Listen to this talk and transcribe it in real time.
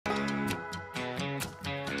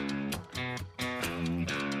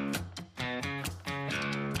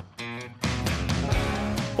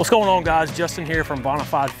What's going on, guys? Justin here from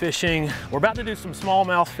Bonafide Fishing. We're about to do some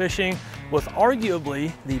smallmouth fishing with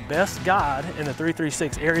arguably the best guide in the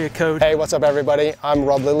 336 area code. Hey, what's up everybody? I'm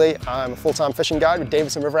Rob Lilly. I'm a full-time fishing guide with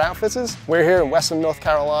Davidson River Outfitters. We're here in Western North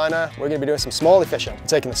Carolina. We're gonna be doing some smallie fishing. We're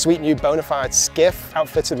taking the sweet new Bonafide skiff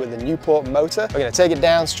outfitted with the Newport motor. We're gonna take it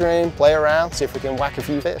downstream, play around, see if we can whack a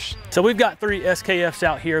few fish. So we've got 3 SKFs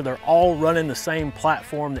out here. They're all running the same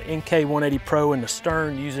platform, the NK180 Pro in the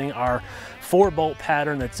stern, using our 4-bolt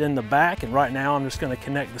pattern that's in the back. And right now I'm just going to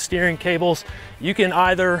connect the steering cables. You can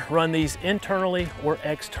either run these internally or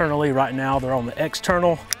externally. Right now they're on the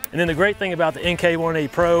external. And then the great thing about the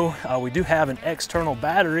NK180 Pro, we do have an external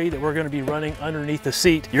battery that we're going to be running underneath the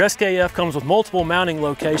seat. Your SKF comes with multiple mounting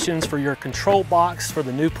locations for your control box for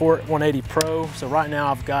the Newport180 Pro. So right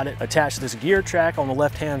now I've got it attached to this gear track on the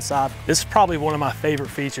left-hand side. This is probably one of my favorite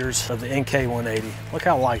features of the NK180. Look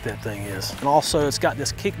how light that thing is. And also it's got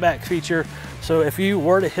this kickback feature. So if you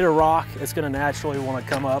were to hit a rock, it's going to naturally want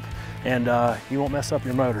to come up and you won't mess up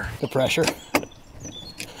your motor. The pressure.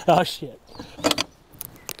 Oh shit.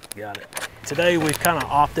 Got it. Today we've kind of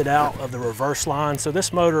opted out of the reverse line, so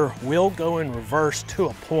this motor will go in reverse to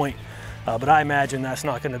a point, but I imagine that's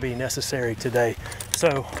not going to be necessary today.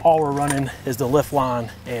 So all we're running is the lift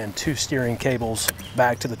line and 2 steering cables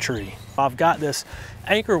back to the tree. I've got this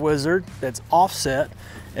anchor wizard that's offset,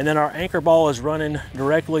 and then our anchor ball is running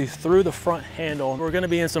directly through the front handle. We're going to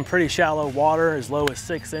be in some pretty shallow water, as low as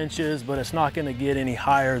 6 inches, but it's not going to get any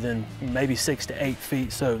higher than maybe 6 to 8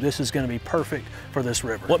 feet. So this is going to be perfect for this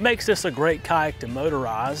river. What makes this a great kayak to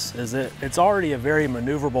motorize is that it's already a very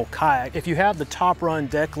maneuverable kayak. If you have the top run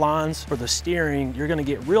deck lines for the steering, you're going to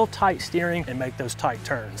get real tight steering and make those tight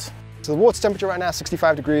turns. So the water temperature right now is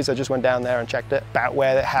 65 degrees. I just went down there and checked it, about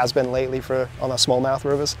where it has been lately on our smallmouth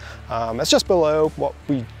rivers. It's just below what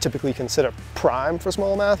we typically consider prime for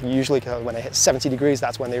smallmouth. Usually when it hits 70 degrees,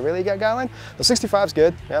 that's when they really get going. The 65 is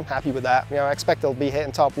good. Yeah, I'm happy with that. You know, I expect they'll be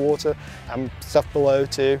hitting top water and stuff below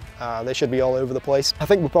too. They should be all over the place. I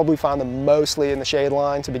think we'll probably find them mostly in the shade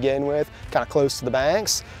line to begin with, kind of close to the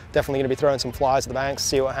banks. Definitely going to be throwing some flies at the banks,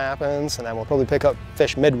 see what happens, and then we'll probably pick up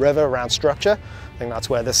fish mid-river around structure. I think that's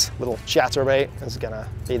where this little chatterbait is going to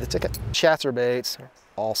be the ticket. Chatterbaits are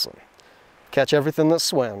awesome. Catch everything that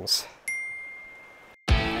swims.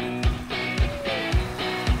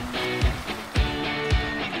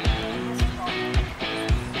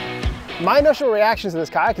 My initial reaction to this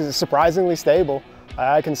kayak is it's surprisingly stable.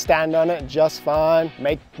 I can stand on it just fine,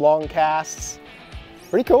 make long casts.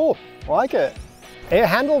 Pretty cool, I like it. It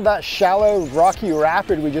handled that shallow, rocky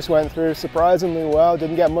rapid we just went through surprisingly well.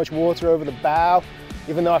 Didn't get much water over the bow,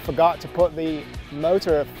 even though I forgot to put the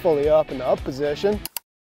motor fully up in the up position.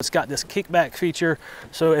 It's got this kickback feature,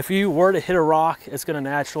 so if you were to hit a rock, it's going to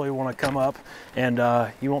naturally want to come up and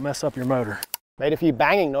you won't mess up your motor. Made a few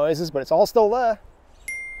banging noises, but it's all still there.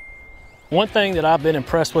 One thing that I've been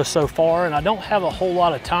impressed with so far, and I don't have a whole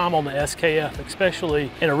lot of time on the SKF, especially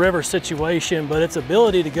in a river situation, but its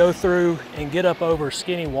ability to go through and get up over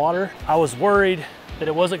skinny water. I was worried that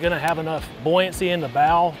it wasn't going to have enough buoyancy in the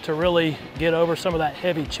bow to really get over some of that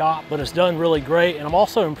heavy chop, but it's done really great. And I'm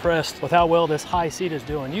also impressed with how well this high seat is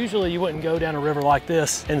doing. Usually you wouldn't go down a river like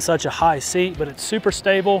this in such a high seat, but it's super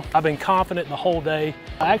stable. I've been confident the whole day.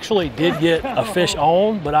 I actually did get a fish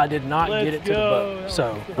on, but I did not get it to the boat.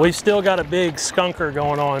 So we've still got a big skunker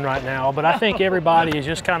going on right now, but I think everybody is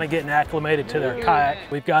just kind of getting acclimated to their kayak.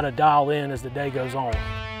 We've got to dial in as the day goes on.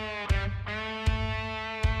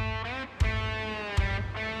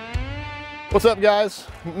 What's up guys?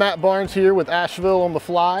 Matt Barnes here with Asheville on the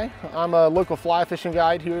Fly. I'm a local fly fishing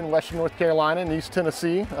guide here in Western North Carolina and East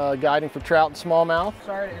Tennessee, guiding for trout and smallmouth.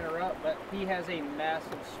 Sorry to interrupt, but he has a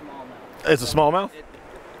massive smallmouth. It's a smallmouth?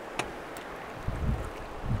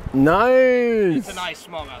 Nice! It's a nice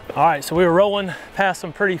smallmouth. All right, so we were rolling past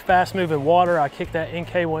some pretty fast moving water. I kicked that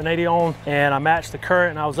NK180 on and I matched the current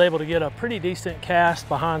and I was able to get a pretty decent cast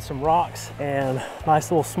behind some rocks, and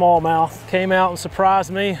nice little smallmouth came out and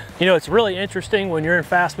surprised me. You know, it's really interesting when you're in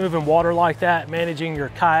fast moving water like that, managing your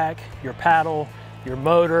kayak, your paddle, your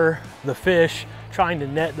motor, the fish, trying to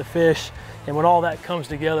net the fish. And when all that comes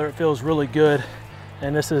together, it feels really good.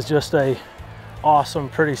 And this is just a awesome,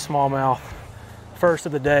 pretty smallmouth. First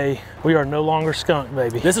of the day. We are no longer skunked,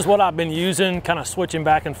 baby. This is what I've been using, kind of switching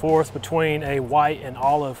back and forth between a white and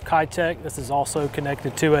olive Kitech. This is also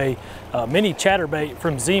connected to a mini chatterbait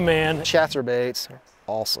from Z-Man. Chatterbaits are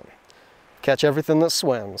awesome. Catch everything that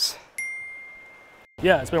swims.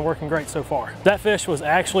 Yeah, it's been working great so far. That fish was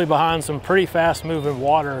actually behind some pretty fast moving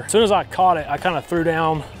water. As soon as I caught it, I kind of threw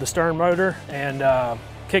down the stern motor and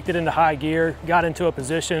kicked it into high gear, got into a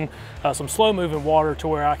position, some slow moving water to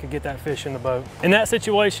where I could get that fish in the boat. In that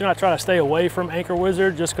situation, I try to stay away from Anchor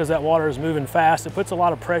Wizard just because that water is moving fast. It puts a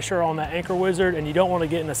lot of pressure on that Anchor Wizard, and you don't want to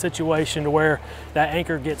get in a situation to where that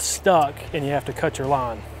anchor gets stuck and you have to cut your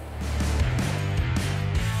line.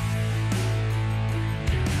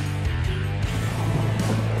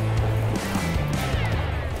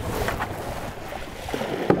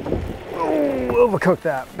 Overcooked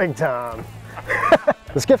that big time.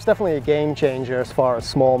 The skiff's definitely a game changer as far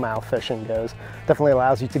as smallmouth fishing goes. Definitely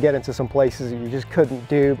allows you to get into some places that you just couldn't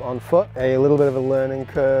do on foot. A little bit of a learning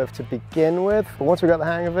curve to begin with, but once we got the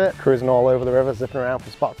hang of it, cruising all over the river, zipping around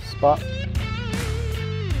from spot to spot.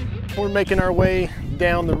 We're making our way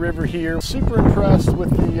down the river here. Super impressed with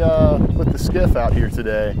the skiff out here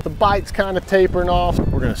today. The bite's kind of tapering off.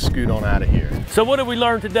 We're gonna scoot on out of here. So what did we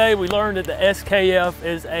learn today? We learned that the SKF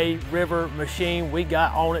is a river machine. We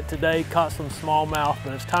got on it today, caught some smallmouth,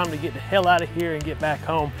 but it's time to get the hell out of here and get back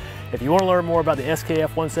home. If you want to learn more about the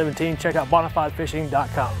SKF117, check out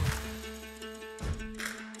bonafidefishing.com.